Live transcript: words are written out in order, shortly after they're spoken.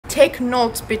Take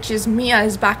notes, bitches. Mia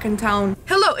is back in town.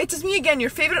 Hello, it is me again, your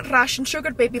favorite Russian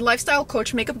sugar baby, lifestyle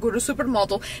coach, makeup guru,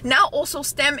 supermodel, now also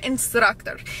STEM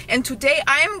instructor. And today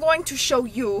I am going to show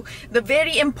you the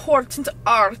very important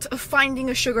art of finding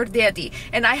a sugar daddy.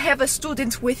 And I have a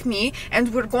student with me,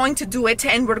 and we're going to do it,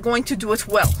 and we're going to do it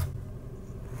well.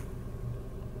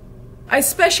 I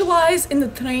specialize in the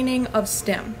training of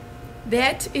STEM.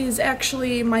 That is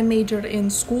actually my major in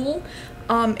school.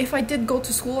 If I did go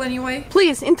to school anyway.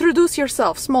 Please introduce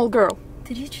yourself, small girl.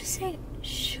 Did you just say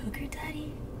sugar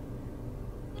daddy?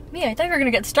 Me, I thought you were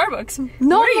gonna get Starbucks.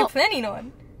 No, what are you planning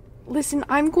on? Listen,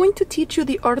 I'm going to teach you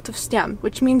the art of STEM,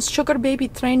 which means sugar baby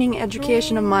training,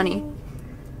 education, and money.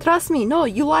 Trust me, no,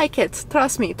 you like it.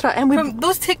 Trust me. And from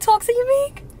those TikToks that you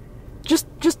make? Just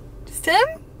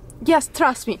STEM? Yes,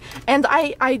 trust me. And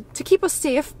I to keep us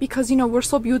safe, because you know we're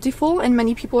so beautiful and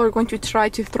many people are going to try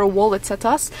to throw wallets at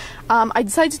us, I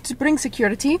decided to bring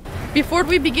security. Before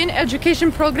we begin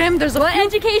education program, there's a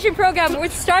education program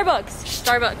with Starbucks.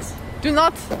 Starbucks.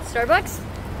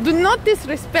 Do not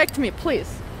disrespect me,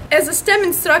 please. As a STEM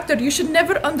instructor, you should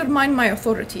never undermine my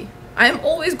authority. I am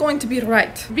always going to be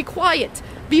right. Be quiet.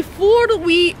 Before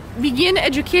we begin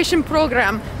education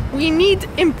program, we need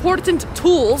important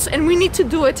tools, and we need to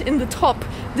do it in the top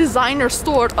designer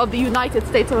store of the United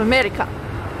States of America.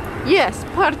 Yes,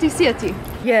 Party City.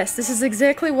 Yes, this is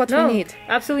exactly what we need.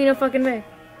 Absolutely no fucking way.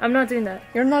 I'm not doing that.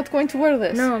 You're not going to wear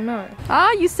this? No, I'm not.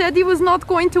 Ah, you said he was not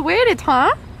going to wear it,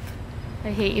 huh?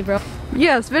 I hate you, bro.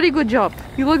 Yes, very good job.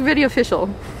 You look very official.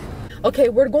 Okay,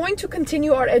 we're going to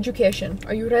continue our education.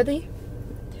 Are you ready?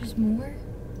 There's more?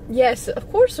 Yes, of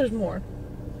course there's more.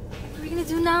 What are we gonna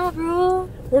do now, bro?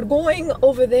 We're going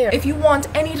over there. If you want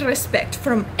any respect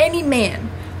from any man,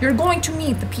 you're going to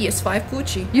need the PS5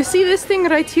 Gucci. You see this thing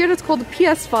right here? It's called the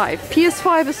PS5.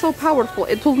 PS5 is so powerful.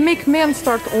 It will make man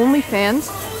start OnlyFans.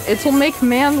 It will make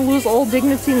man lose all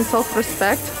dignity and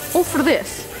self-respect. All for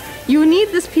this. You need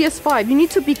this PS5. You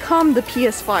need to become the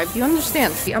PS5. Do you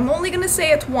understand? I'm only gonna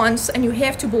say it once, and you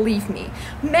have to believe me.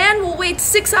 Man will wait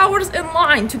 6 hours in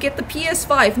line to get the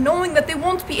PS5, knowing that they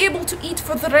won't be able to eat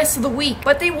for the rest of the week,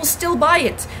 but they will still buy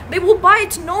it. They will buy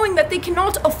it knowing that they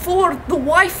cannot afford the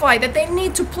Wi-Fi that they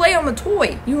need to play on the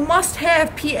toy. You must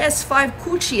have PS5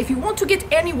 Gucci if you want to get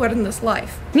anywhere in this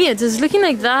life. Mia, does looking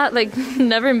like that, like,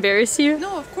 never embarrass you?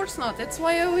 No, of course not. That's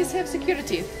why I always have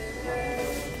security.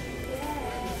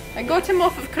 I got him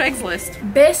off of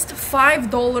Craigslist. Best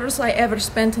 $5 I ever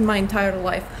spent in my entire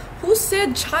life. Who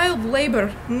said child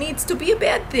labor needs to be a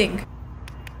bad thing?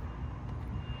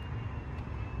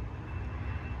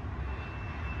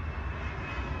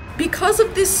 Because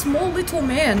of this small little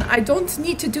man, I don't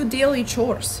need to do daily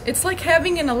chores. It's like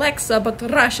having an Alexa, but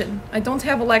Russian. I don't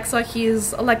have Alexa, he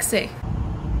is Alexei.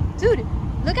 Dude,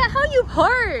 look at how you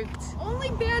parked! Only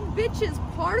bad bitches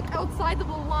park outside of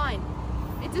the line.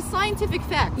 It's a scientific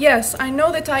fact. Yes, I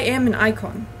know that I am an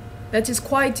icon. That is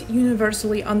quite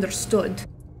universally understood.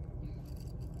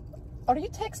 Are you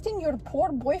texting your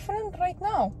poor boyfriend right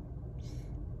now?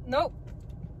 Nope.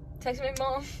 Text my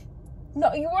mom.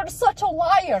 No, you are such a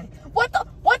liar. What the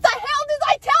hell did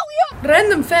I tell you?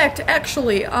 Random fact,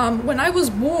 actually, when I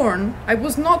was born, I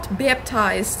was not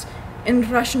baptized in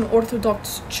Russian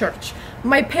Orthodox Church.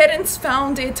 My parents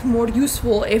found it more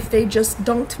useful if they just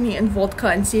dunked me in vodka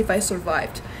and see if I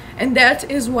survived. And that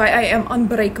is why I am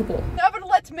unbreakable. Never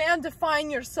let man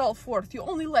define your self-worth. You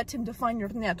only let him define your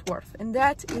net worth. And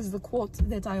that is the quote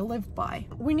that I live by.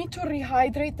 We need to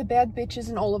rehydrate the bad bitches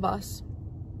in all of us.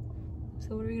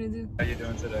 So what are we gonna do? How are you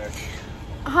doing today?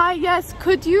 Hi, yes.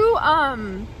 Could you,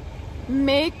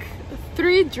 make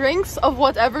 3 drinks of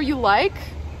whatever you like?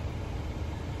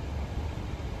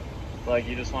 Like,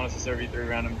 you just want us to serve you 3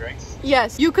 random drinks?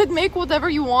 Yes, you could make whatever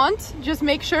you want, just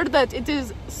make sure that it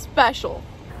is special.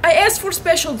 I asked for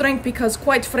special drink because,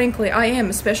 quite frankly, I am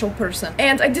a special person.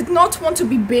 And I did not want to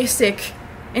be basic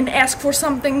and ask for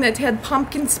something that had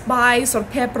pumpkin spice or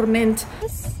peppermint.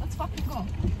 Let's fucking go.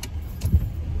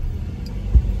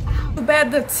 Too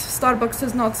bad that Starbucks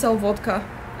does not sell vodka.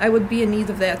 I would be in need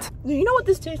of that. Do you know what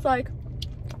this tastes like?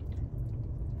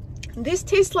 This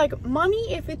tastes like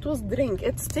money if it was drink.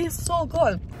 It tastes so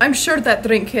good. I'm sure that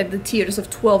drink had the tears of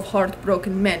 12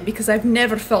 heartbroken men, because I've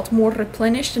never felt more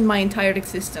replenished in my entire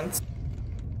existence.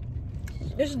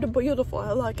 This is beautiful,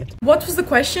 I like it. What was the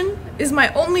question? Is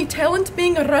my only talent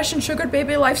being a Russian sugar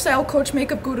baby, lifestyle coach,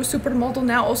 makeup guru, supermodel,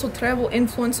 now also travel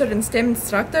influencer and STEM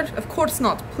instructor? Of course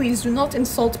not. Please do not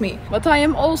insult me. But I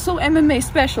am also MMA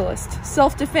specialist.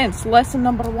 Self-defense, lesson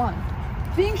number 1.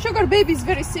 Being sugar baby is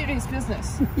very serious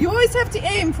business. You always have to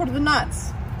aim for the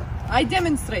nuts. I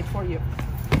demonstrate for you.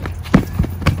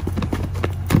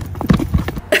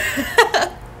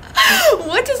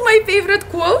 my favorite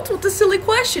quote with a silly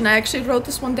question. I actually wrote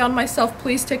this one down myself.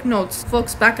 Please take notes.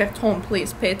 Folks back at home,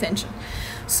 please pay attention.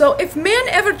 So if man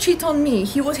ever cheat on me,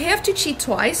 he would have to cheat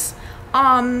twice.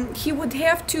 He would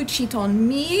have to cheat on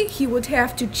me. He would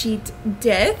have to cheat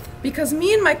death, because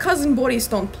me and my cousin Boris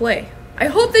don't play. I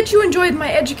hope that you enjoyed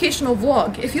my educational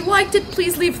vlog. If you liked it,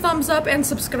 please leave thumbs up and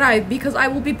subscribe, because I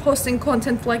will be posting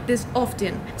content like this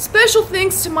often. Special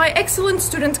thanks to my excellent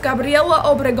student Gabriela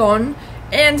Obregon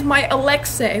and my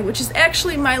Alexei, which is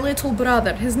actually my little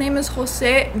brother. His name is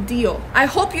Jose Dio. I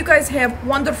hope you guys have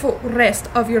wonderful rest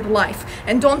of your life,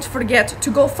 and don't forget to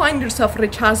go find yourself a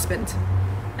rich husband.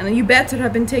 And you better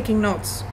have been taking notes.